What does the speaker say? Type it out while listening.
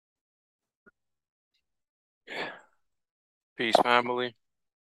Peace, family.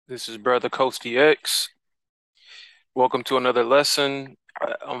 This is Brother Coasty X. Welcome to another lesson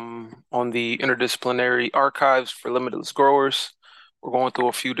on the Interdisciplinary Archives for Limitless Growers. We're going through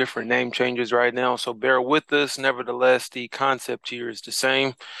a few different name changes right now, so bear with us. Nevertheless, the concept here is the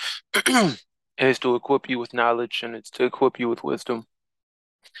same. It is to equip you with knowledge and it's to equip you with wisdom.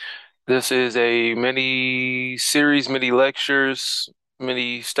 This is a mini series, mini lectures,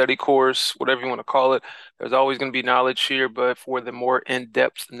 mini study course, whatever you want to call it. There's always going to be knowledge here, but for the more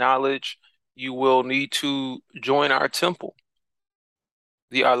in-depth knowledge, you will need to join our temple,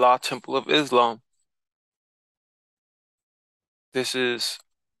 the Allah Temple of Islam. This is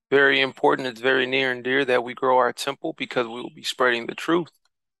very important. It's very near and dear that we grow our temple because we will be spreading the truth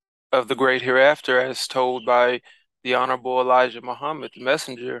of the great hereafter as told by the Honorable Elijah Muhammad, the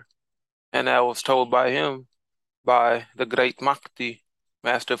messenger, and that was told by him by the great Mahdi,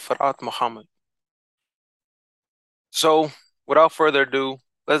 Master Farad Muhammad. So, without further ado,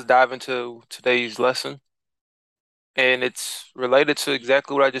 let's dive into today's lesson. And it's related to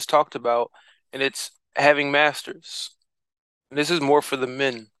exactly what I just talked about, and it's having masters. And this is more for the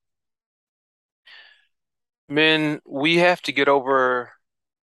men. Men, we have to get over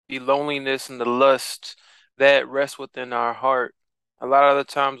the loneliness and the lust that rests within our heart. A lot of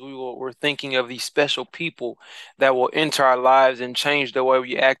the times we're thinking of these special people that will enter our lives and change the way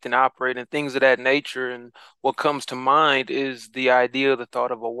we act and operate and things of that nature. And what comes to mind is the idea, the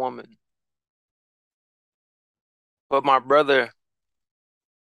thought of a woman. But my brother,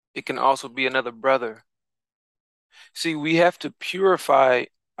 it can also be another brother. See, we have to purify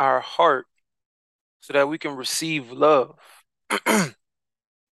our heart so that we can receive love.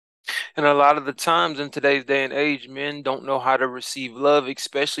 And a lot of the times in today's day and age, men don't know how to receive love,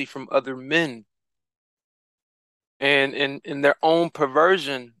 especially from other men. And in their own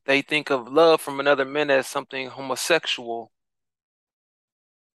perversion, they think of love from another man as something homosexual.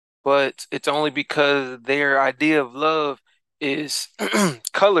 But it's only because their idea of love is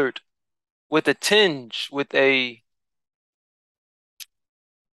colored with a tinge, with a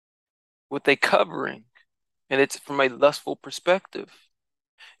covering, and it's from a lustful perspective.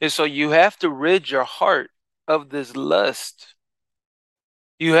 And so you have to rid your heart of this lust.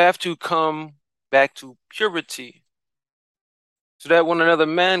 You have to come back to purity so that when another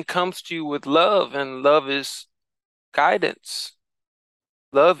man comes to you with love, and love is guidance,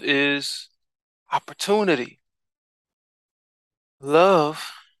 love is opportunity,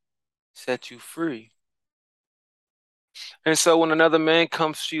 love sets you free. And so when another man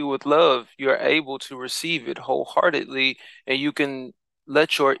comes to you with love, you're able to receive it wholeheartedly and you can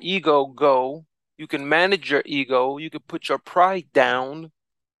let your ego go. You can manage your ego. You can put your pride down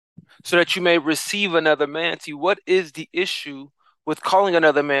so that you may receive another man. See, what is the issue with calling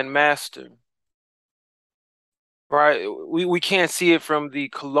another man master? Right? We can't see it from the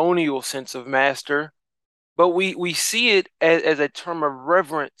colonial sense of master, but we see it as a term of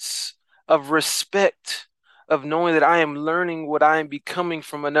reverence, of respect, of knowing that I am learning what I am becoming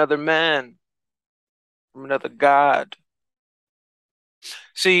from another man, from another God.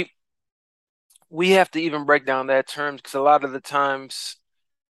 See, we have to even break down that term because a lot of the times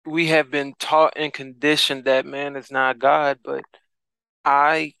we have been taught and conditioned that man is not God, but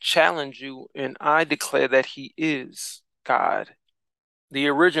I challenge you and I declare that he is God, the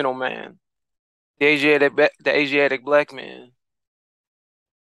original man, the Asiatic black man,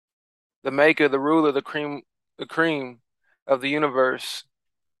 the maker, the ruler, the cream of the universe.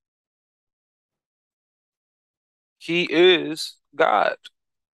 He is God.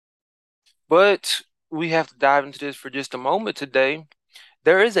 But we have to dive into this for just a moment today.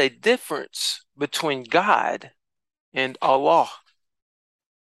 There is a difference between God and Allah.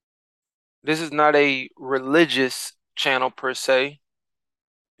 This is not a religious channel per se,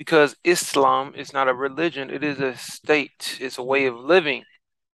 because Islam is not a religion, it is a state, it's a way of living.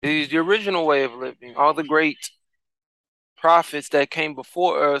 It is the original way of living. All the great prophets that came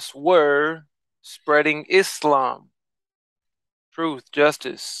before us were spreading Islam, truth,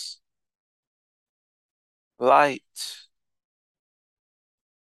 justice, light.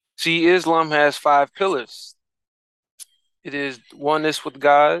 See, Islam has five pillars. It is oneness with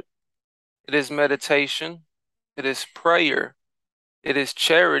God, it is meditation, it is prayer, it is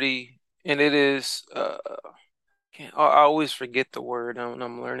charity, and it is I always forget the word.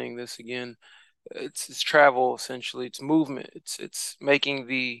 I'm learning this again. It's travel essentially. It's movement. It's making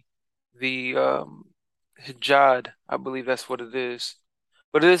the hijad. I believe that's what it is.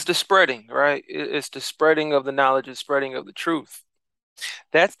 But it is the spreading, right? It's the spreading of the knowledge, the spreading of the truth.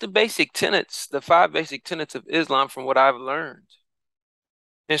 That's the basic tenets, the five basic tenets of Islam from what I've learned.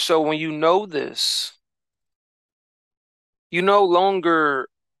 And so when you know this, You no longer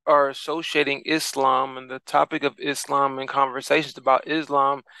are associating Islam and the topic of Islam and conversations about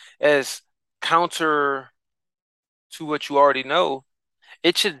Islam as counter to what you already know.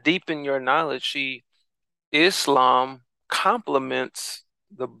 It should deepen your knowledge. See, Islam complements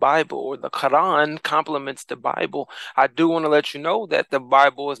the Bible, or the Quran complements the Bible. I do want to let you know that the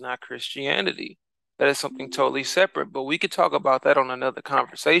Bible is not Christianity. That is something totally separate, but we could talk about that on another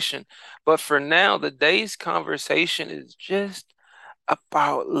conversation. But for now, the day's conversation is just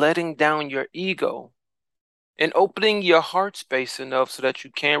about letting down your ego and opening your heart space enough so that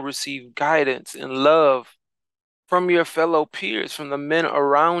you can receive guidance and love from your fellow peers, from the men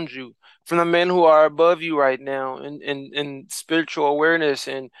around you, from the men who are above you right now in spiritual awareness.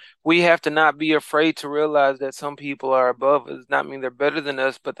 And we have to not be afraid to realize that some people are above us. Not mean they're better than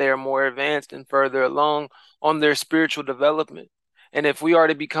us, but they are more advanced and further along on their spiritual development. And if we are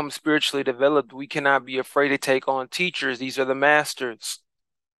to become spiritually developed, we cannot be afraid to take on teachers. These are the masters.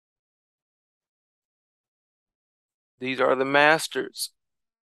 These are the masters.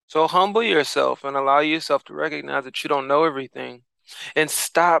 So humble yourself and allow yourself to recognize that you don't know everything. And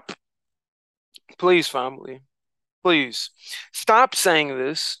stop, please, family, please, stop saying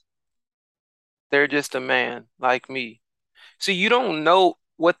this. They're just a man like me. See, you don't know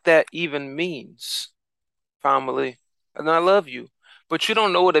what that even means, family. And I love you. But you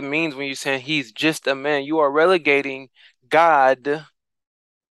don't know what it means when you're saying he's just a man. You are relegating God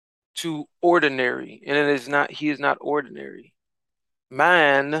to ordinary, and it is not, he is not ordinary.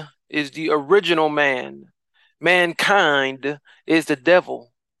 Man is the original man. Mankind is the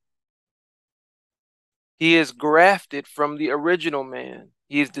devil. He is grafted from the original man.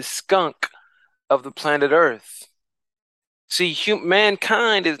 He is the skunk of the planet Earth. See,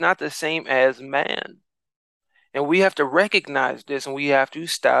 mankind is not the same as man. And we have to recognize this, and we have to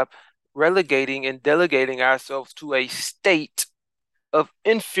stop relegating and delegating ourselves to a state of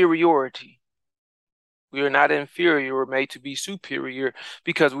inferiority. We are not inferior. We're made to be superior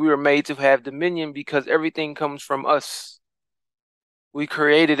because we were made to have dominion because everything comes from us. We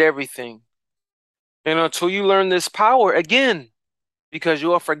created everything. And until you learn this power, again, because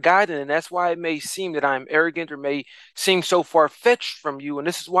you are forgotten, and that's why it may seem that I'm arrogant or may seem so far-fetched from you. And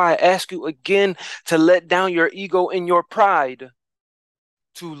this is why I ask you again to let down your ego and your pride,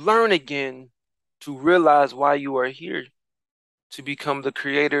 to learn again, to realize why you are here, to become the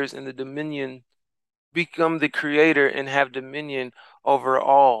creators and the dominion, become the creator and have dominion over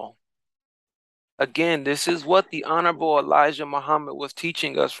all. Again, this is what the Honorable Elijah Muhammad was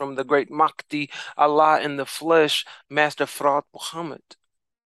teaching us from the great Mahdi, Allah in the flesh, Master Fard Muhammad.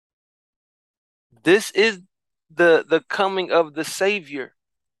 This is the coming of the Savior.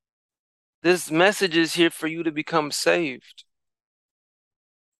 This message is here for you to become saved.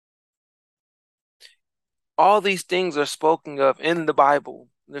 All these things are spoken of in the Bible.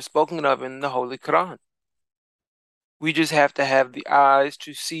 They're spoken of in the Holy Quran. We just have to have the eyes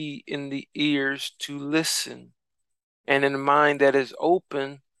to see and the ears to listen, and a mind that is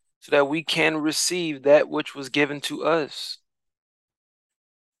open so that we can receive that which was given to us.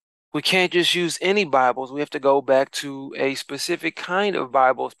 We can't just use any Bibles. We have to go back to a specific kind of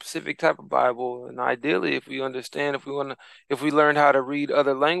Bible, a specific type of Bible. And ideally, if we understand, if we learn how to read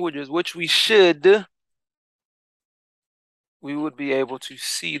other languages, which we should, we would be able to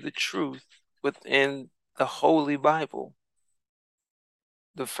see the truth within the Holy Bible.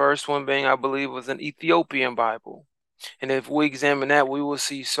 The first one being, I believe, was an Ethiopian Bible. And if we examine that, we will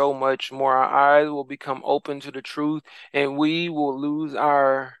see so much more. Our eyes will become open to the truth, and we will lose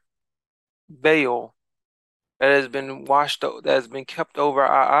our veil that has been that has been kept over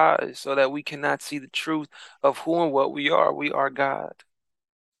our eyes so that we cannot see the truth of who and what we are. We are God.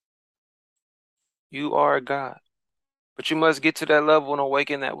 You are God. But you must get to that level and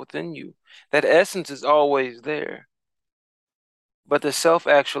awaken that within you. That essence is always there. But the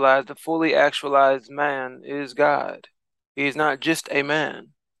self-actualized, the fully actualized man is God. He is not just a man.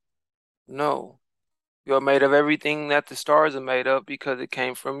 No. You are made of everything that the stars are made of because it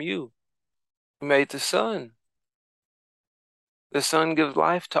came from you. You made the sun. The sun gives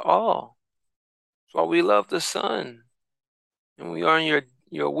life to all. That's why we love the sun. And when you are in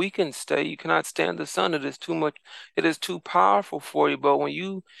your weakened state, you cannot stand the sun. It is too much, it is too powerful for you. But when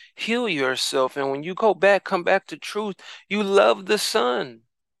you heal yourself and when you come back to truth, you love the sun.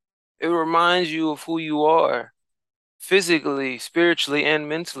 It reminds you of who you are. Physically, spiritually, and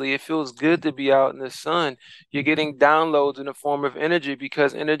mentally, it feels good to be out in the sun. You're getting downloads in the form of energy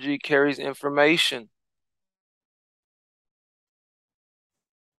because energy carries information.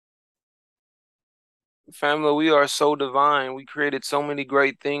 Family, we are so divine. We created so many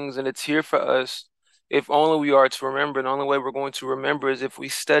great things, and it's here for us. If only we are to remember, the only way we're going to remember is if we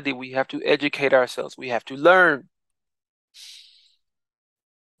study. We have to educate ourselves. We have to learn.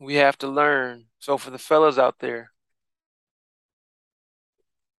 We have to learn. So for the fellas out there,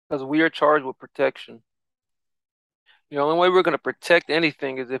 because we are charged with protection. The only way we're going to protect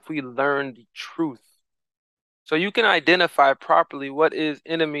anything is if we learn the truth. So you can identify properly what is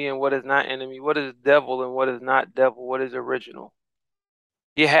enemy and what is not enemy, what is devil and what is not devil, what is original.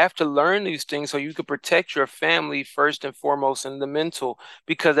 You have to learn these things so you can protect your family first and foremost in the mental,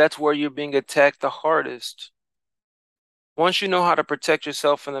 because that's where you're being attacked the hardest. Once you know how to protect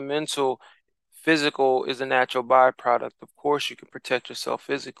yourself in the mental, physical is a natural byproduct. Of course, you can protect yourself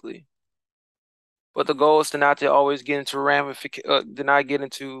physically, but the goal is to not to always get into to not get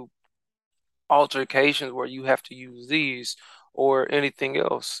into altercations where you have to use these or anything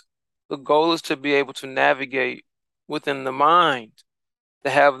else. The goal is to be able to navigate within the mind, to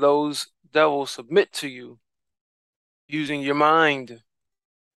have those devils submit to you using your mind.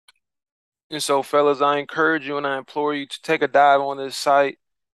 And so, fellas, I encourage you and I implore you to take a dive on this site,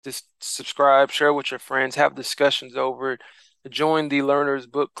 just subscribe, share with your friends, have discussions over it, join the Learners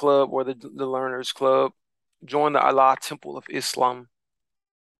Book Club or the Learners Club, join the Allah Temple of Islam.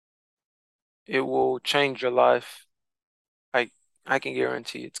 It will change your life. I I can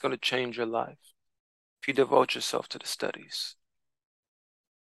guarantee it's going to change your life if you devote yourself to the studies.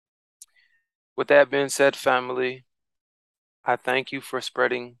 With that being said, family, I thank you for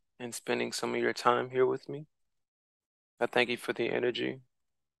spreading and spending some of your time here with me. I thank you for the energy.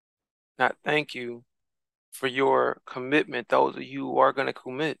 I thank you for your commitment, those of you who are going to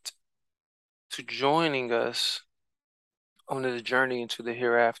commit to joining us on this journey into the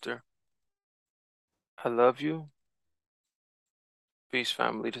hereafter. I love you. Peace,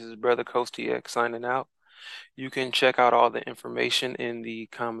 family. This is Brother Coasty X signing out. You can check out all the information in the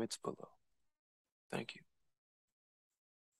comments below. Thank you.